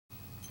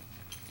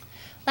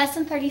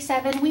Lesson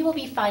 37, we will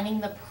be finding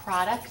the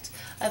product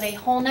of a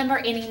whole number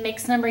and a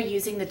mixed number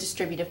using the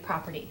distributive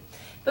property.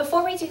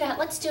 Before we do that,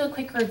 let's do a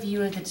quick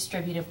review of the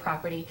distributive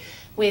property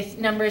with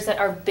numbers that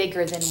are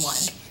bigger than 1.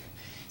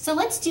 So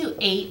let's do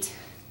 8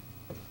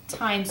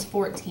 times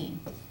 14.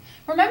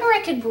 Remember,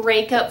 I could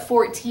break up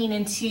 14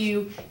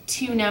 into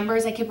two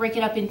numbers. I could break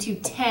it up into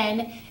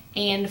 10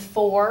 and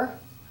 4.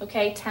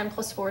 Okay, 10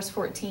 plus 4 is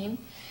 14.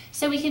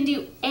 So we can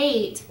do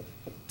 8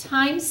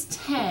 times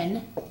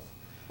 10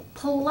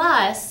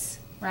 plus,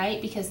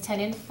 right, because 10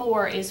 and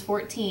 4 is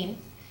 14,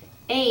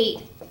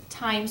 8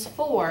 times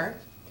 4,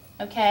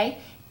 okay?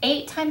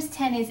 8 times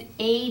 10 is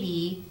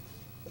 80,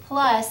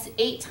 plus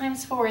 8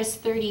 times 4 is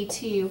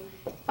 32.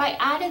 If I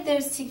added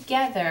those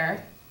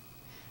together,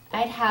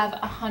 I'd have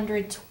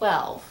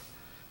 112,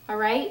 all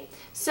right?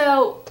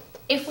 So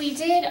if we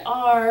did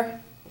our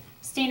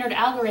standard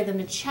algorithm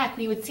to check,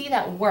 we would see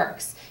that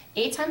works.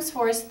 8 times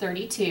 4 is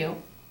 32.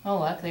 Oh,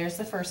 look, there's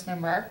the first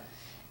number.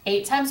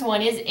 8 times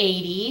 1 is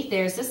 80,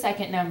 there's the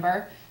second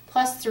number,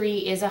 plus 3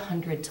 is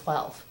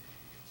 112.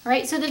 All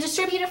right, so the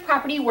distributive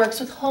property works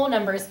with whole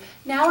numbers.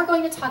 Now we're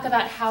going to talk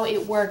about how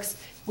it works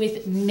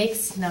with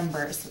mixed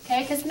numbers,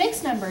 okay? Because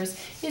mixed numbers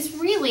is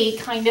really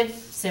kind of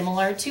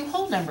similar to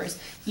whole numbers.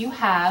 You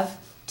have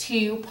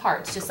two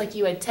parts, just like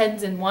you had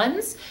tens and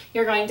ones,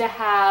 you're going to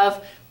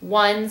have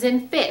ones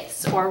and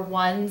fifths, or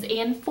ones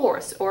and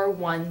fourths, or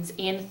ones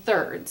and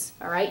thirds,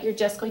 all right? You're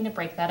just going to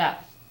break that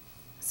up.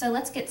 So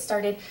let's get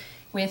started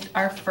with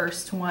our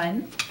first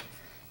one.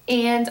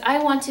 And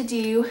I want to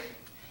do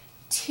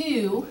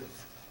 2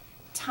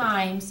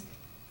 times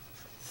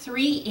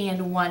 3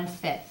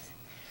 1/5.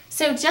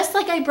 So just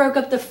like I broke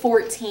up the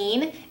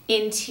 14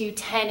 into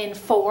 10 and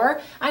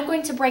 4, I'm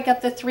going to break up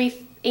the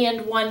 3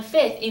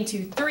 1/5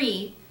 into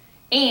 3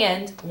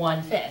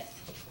 1/5.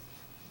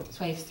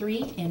 So I have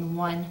 3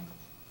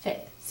 1/5.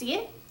 See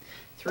it?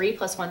 3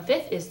 plus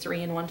 1/5 is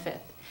 3 1/5.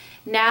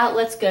 Now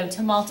let's go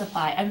to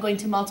multiply. I'm going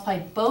to multiply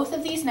both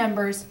of these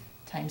numbers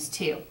times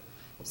 2.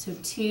 So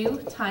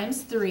 2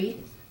 times 3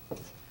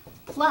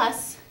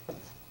 plus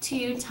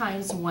 2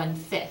 times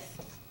 1/5.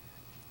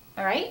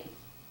 All right?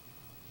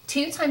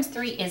 2 times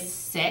 3 is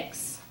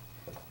 6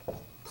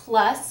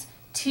 plus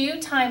 2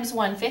 times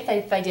 1/5.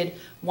 If I did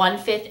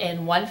 1/5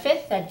 and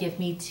 1/5, that'd give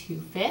me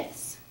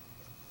 2/5.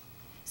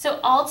 So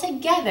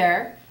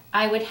altogether,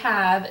 I would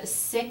have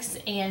 6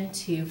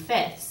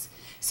 2/5.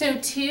 So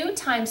 2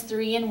 times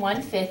 3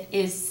 1/5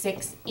 is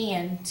 6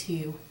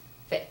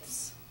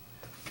 2/5.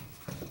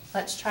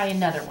 Let's try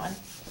another one.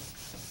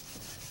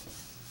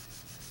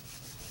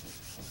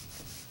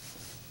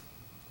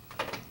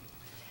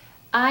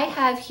 I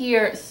have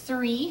here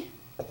 3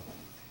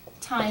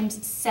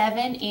 times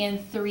 7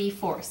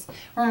 3/4.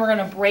 Remember, we're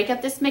going to break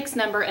up this mixed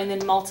number and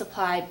then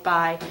multiply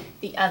by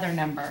the other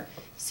number.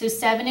 So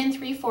 7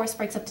 3/4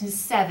 breaks up to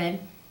 7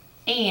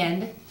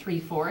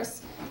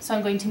 3/4. So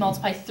I'm going to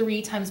multiply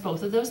 3 times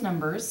both of those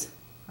numbers.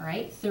 All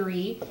right,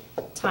 3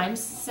 times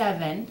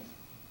 7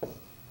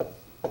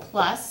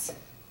 plus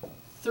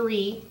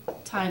 3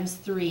 times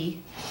 3/4.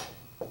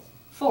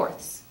 All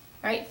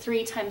right,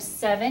 3 times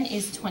 7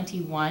 is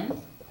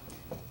 21.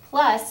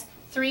 Plus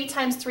 3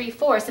 times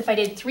 3/4. If I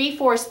did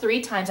 3/4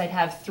 3 times, I'd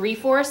have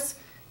 3/4,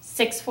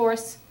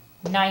 6/4,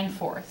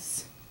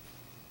 9/4.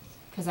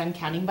 Because I'm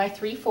counting by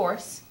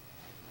 3/4.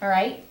 All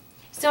right?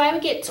 So I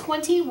would get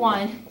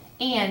 21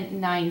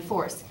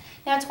 9/4.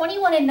 Now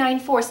 21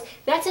 9/4,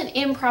 that's an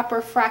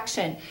improper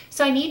fraction.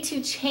 So I need to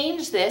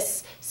change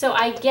this so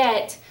I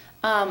get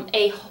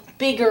a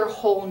bigger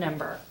whole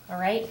number. All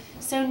right?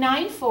 So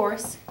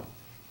 9/4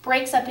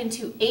 breaks up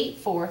into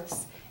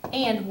 8/4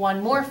 and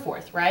 1 more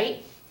fourth,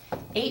 right?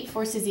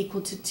 8/4 is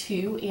equal to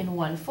 2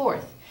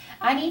 1/4.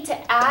 I need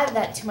to add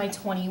that to my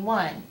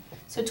 21.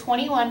 So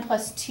 21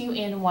 plus 2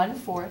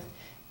 1/4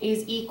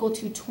 is equal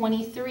to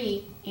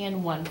 23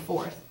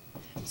 1/4.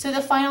 So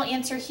the final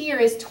answer here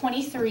is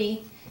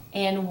 23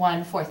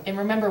 1/4. And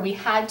remember, we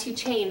had to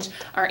change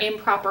our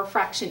improper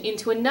fraction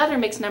into another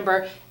mixed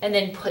number and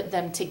then put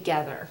them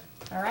together.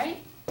 All right?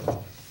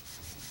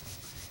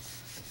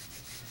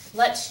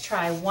 Let's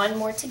try one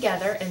more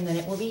together and then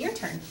it will be your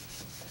turn.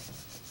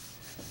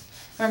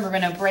 Remember, we're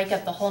going to break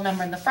up the whole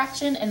number and the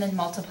fraction and then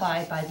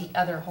multiply by the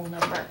other whole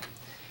number.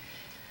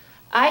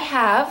 I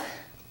have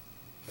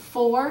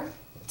 4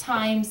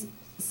 times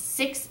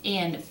 6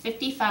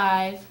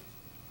 55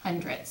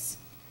 hundredths.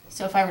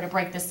 So if I were to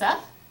break this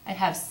up, I'd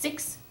have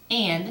 6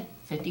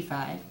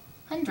 55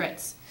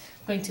 hundredths.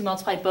 I'm going to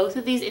multiply both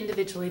of these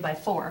individually by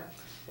 4.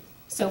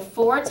 So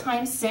 4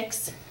 times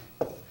 6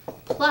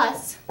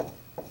 plus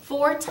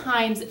 4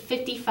 times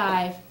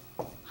 55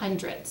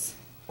 hundredths.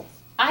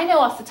 I know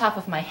off the top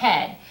of my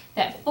head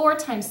that 4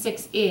 times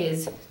 6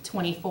 is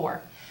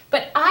 24,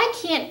 but I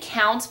can't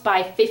count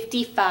by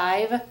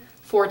 55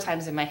 4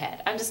 times in my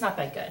head. I'm just not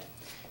that good.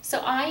 So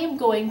I am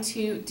going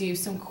to do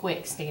some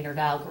quick standard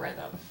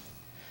algorithm.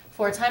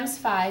 4 times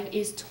 5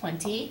 is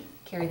 20.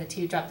 Carry the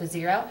 2, drop the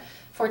 0.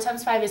 4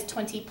 times 5 is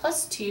 20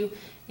 plus 2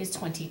 is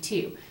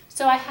 22.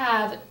 So I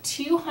have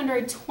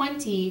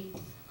 220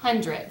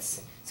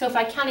 hundredths. So if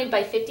I counted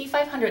by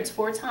 55 hundredths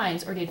 4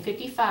 times, or did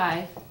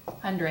 55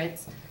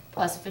 hundredths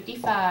plus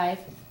 55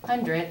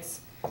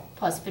 hundredths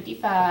plus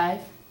 55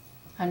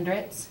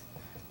 hundredths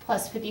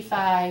plus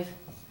 55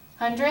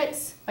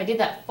 hundredths, if I did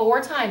that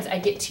 4 times, I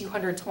get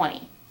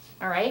 220,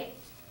 all right?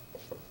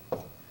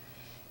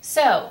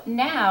 So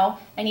now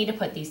I need to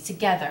put these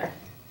together.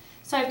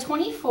 So I have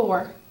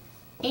 24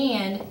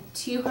 and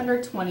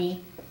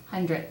 220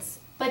 hundredths.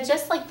 But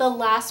just like the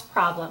last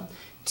problem,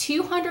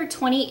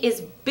 220 is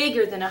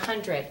bigger than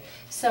 100.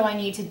 So I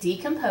need to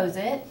decompose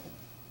it.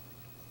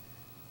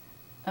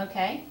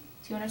 Okay,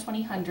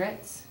 220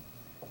 hundredths.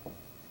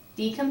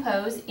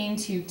 Decompose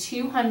into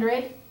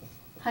 200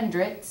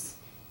 hundredths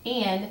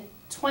and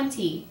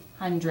 20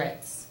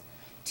 hundredths.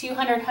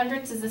 200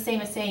 hundredths is the same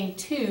as saying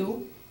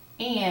 2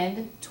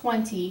 and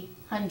 20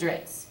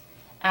 hundredths.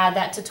 Add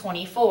that to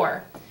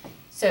 24.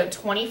 So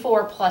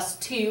 24 plus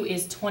 2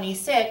 is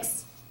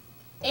 26,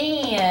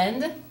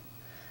 and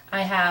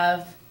I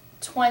have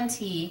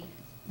 20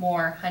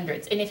 more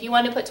hundredths. And if you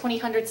want to put 20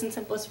 hundredths in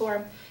simplest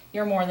form,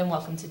 you're more than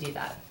welcome to do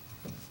that.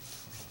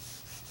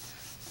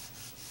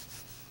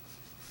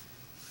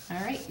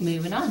 All right,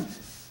 moving on.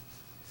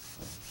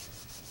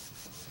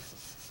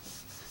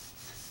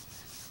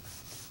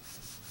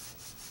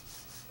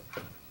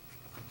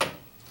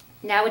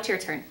 Now it's your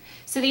turn.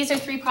 So these are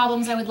 3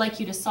 problems I would like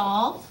you to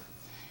solve.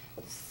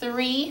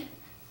 3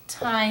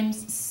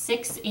 times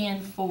 6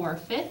 and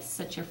 4/5,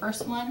 that's your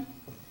first one.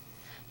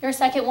 Your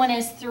second one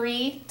is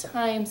 3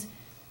 times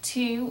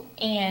 2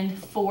 and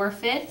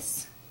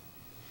 4/5.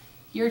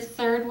 Your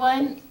third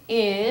one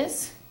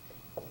is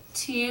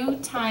 2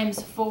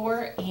 times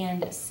 4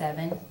 and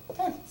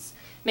 7/10.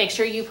 Make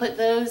sure you put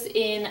those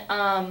in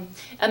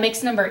a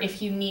mixed number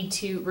if you need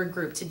to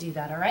regroup to do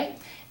that, all right?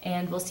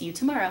 And we'll see you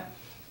tomorrow.